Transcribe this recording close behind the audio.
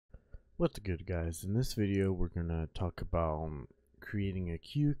What's good, guys? In this video we're gonna talk about creating a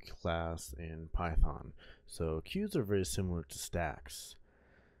queue class in Python. So queues are very similar to stacks.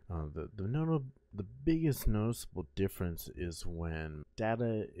 The biggest noticeable difference is when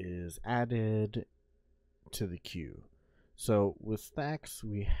data is added to the queue. So with stacks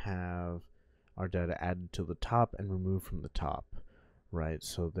we have our data added to the top and removed from the top, right?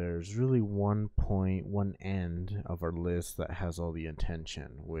 So there's really one point, one end of our list that has all the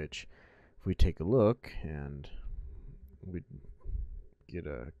intention, which if we take a look and we get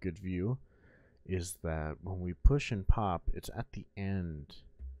a good view, is that when we push and pop, it's at the end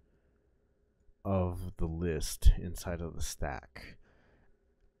of the list inside of the stack.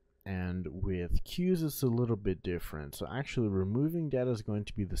 And with queues, it's a little bit different. So actually removing data is going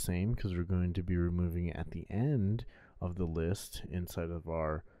to be the same because we're going to be removing it at the end of the list inside of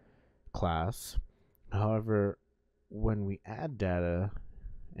our class. However, when we add data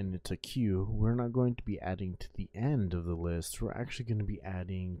and it's a queue, we're not going to be adding to the end of the list. We're actually going to be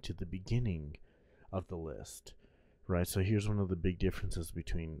adding to the beginning of the list, right? So here's one of the big differences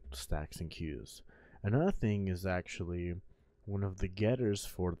between stacks and queues. Another thing is actually one of the getters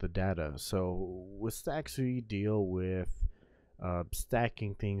for the data. So with stacks, we deal with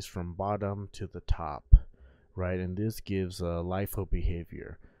stacking things from bottom to the top, right? And this gives a LIFO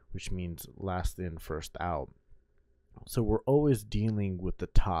behavior, which means last in, first out. So we're always dealing with the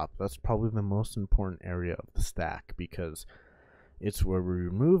top. That's probably the most important area of the stack because it's where we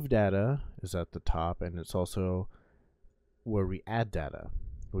remove data is at the top, and it's also where we add data,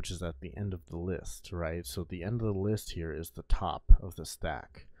 which is at the end of the list, right? So the end of the list here is the top of the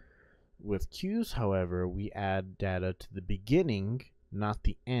stack. With queues, however, we add data to the beginning, not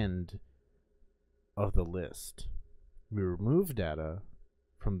the end of the list. We remove data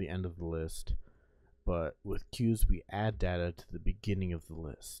from the end of the list, but with queues we add data to the beginning of the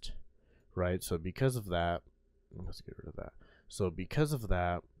list, right? So because of that, let's get rid of that. So because of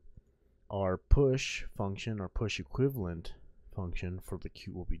that, our push function, our push equivalent function for the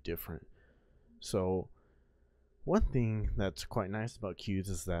queue will be different. So one thing that's quite nice about queues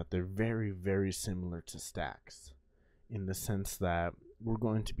is that they're very, very similar to stacks in the sense that we are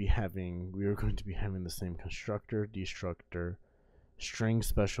going to be having the same constructor, destructor, string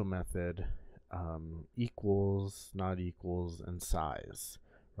special method, equals, not equals, and size,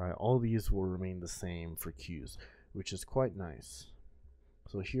 right? All these will remain the same for queues, which is quite nice.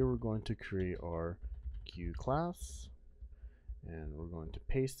 So here we're going to create our queue class, and we're going to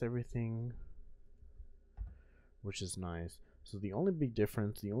paste everything, which is nice. So the only big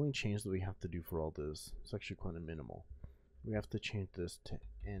difference, the only change that we have to do for all this, it's actually quite minimal. We have to change this to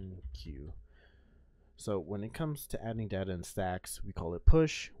enqueue. So when it comes to adding data in stacks, we call it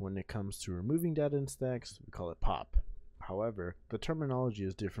push. When it comes to removing data in stacks, we call it pop. However, the terminology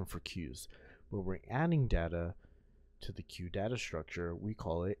is different for queues. When we're adding data to the queue data structure, we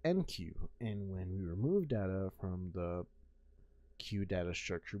call it enqueue. And when we remove data from the queue data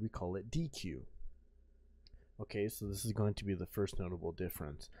structure, we call it dequeue. Okay, so this is going to be the first notable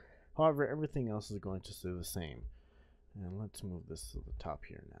difference. However, everything else is going to stay the same. And let's move this to the top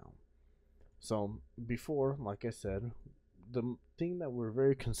here now. So before, like I said, the thing that we're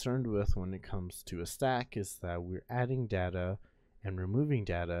very concerned with when it comes to a stack is that we're adding data and removing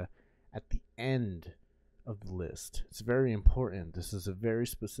data at the end of the list. It's very important. This is a very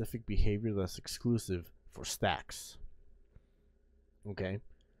specific behavior that's exclusive for stacks. Okay?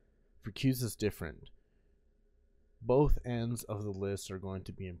 For queues it's different. Both ends of the list are going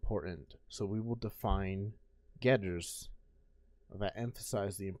to be important. So we will define getters that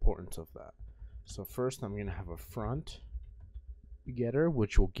emphasize the importance of that. So first I'm going to have a front getter,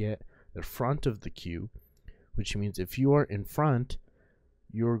 which will get the front of the queue, which means if you are in front,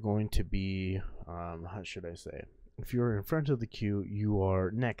 you're going to be, how should I say? If you're in front of the queue, you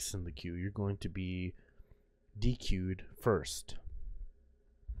are next in the queue. You're going to be dequeued first,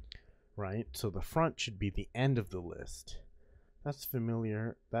 right? So the front should be the end of the list. That's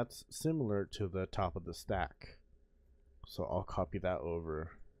familiar. That's similar to the top of the stack. So I'll copy that over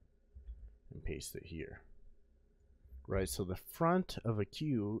and paste it here, right? So the front of a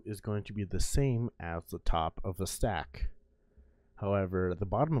queue is going to be the same as the top of a stack. However, the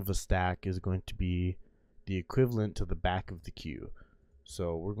bottom of a stack is going to be the equivalent to the back of the queue.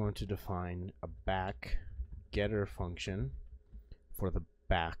 So we're going to define a back getter function for the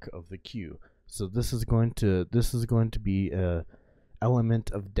back of the queue. So this is going to be a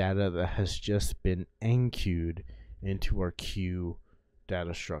element of data that has just been enqueued into our queue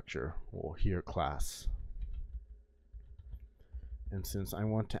data structure, well here class. And since I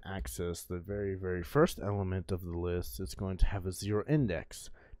want to access the very first element of the list, it's going to have a 0 index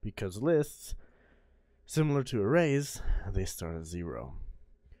because lists, similar to arrays, they start at 0.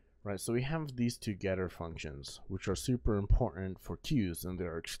 Right, so we have these two getter functions, which are super important for queues, and they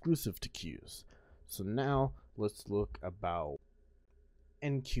are exclusive to queues. So now let's look about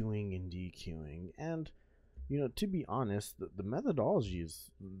enqueuing and dequeuing. And to be honest, the methodology is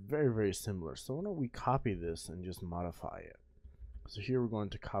very, very similar. So why don't we copy this and just modify it? So here we're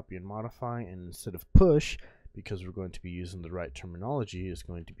going to copy and modify, and instead of push, because we're going to be using the right terminology, is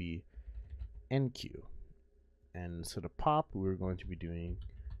going to be enqueue. And instead of pop, we're going to be doing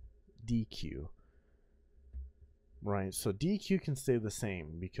dequeue. Right, so dequeue can stay the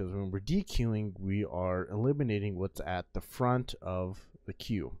same, because when we're dequeuing, we are eliminating what's at the front of the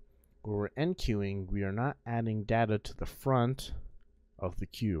queue. When we're enqueuing, we are not adding data to the front of the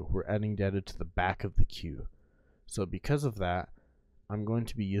queue, we're adding data to the back of the queue. So because of that, I'm going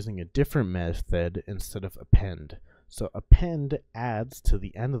to be using a different method instead of append. So append adds to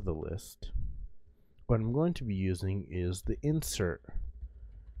the end of the list. What I'm going to be using is the insert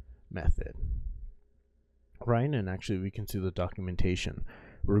method. Right, and actually we can see the documentation.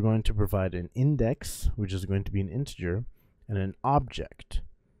 We're going to provide an index, which is going to be an integer, and an object.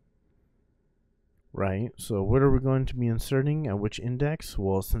 Right, so what are we going to be inserting at which index?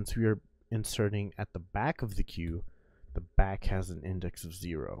 Well, since we are inserting at the back of the queue, the back has an index of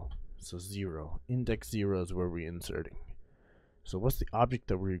 0. So 0, index 0 is where we're inserting. So what's the object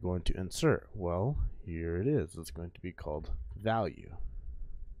that we're going to insert? Well, here it is. It's going to be called value.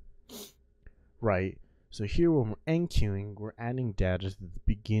 Right, so here when we're enqueuing, we're adding data to the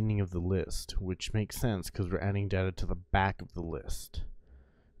beginning of the list, which makes sense because we're adding data to the back of the list.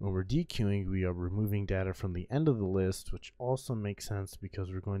 When we're dequeuing, we are removing data from the end of the list, which also makes sense because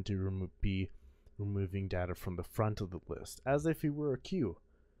we're going to be removing data from the front of the list, as if it were a queue.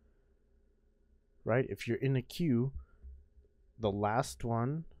 Right, if you're in a queue, the last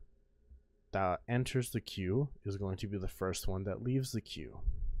one that enters the queue is going to be the first one that leaves the queue.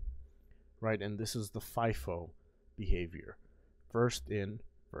 Right, and this is the FIFO behavior. First in,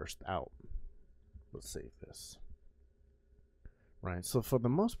 first out. Let's save this. Right, so for the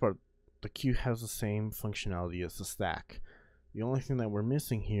most part, the queue has the same functionality as the stack. The only thing that we're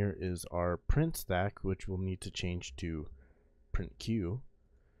missing here is our print stack, which we'll need to change to print queue,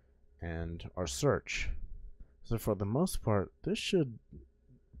 and our search. So for the most part, this should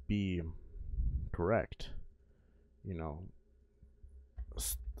be correct.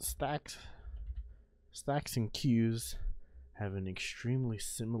 Stacks and queues have an extremely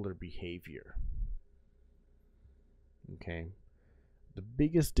similar behavior. Okay, the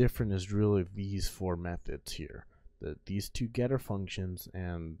biggest difference is really these four methods here. These two getter functions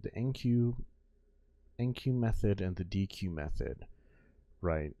and the enqueue method and the dequeue method.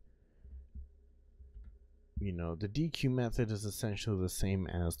 Right. The dequeue method is essentially the same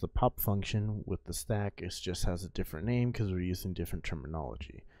as the pop function with the stack. It just has a different name because we're using different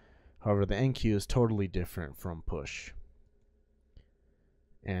terminology. However, the enqueue is totally different from push.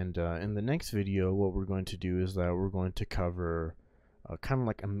 And in the next video, what we're going to do is that we're going to cover kind of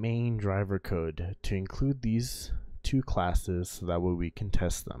like a main driver code to include these two classes so that way we can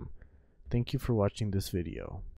test them. Thank you for watching this video.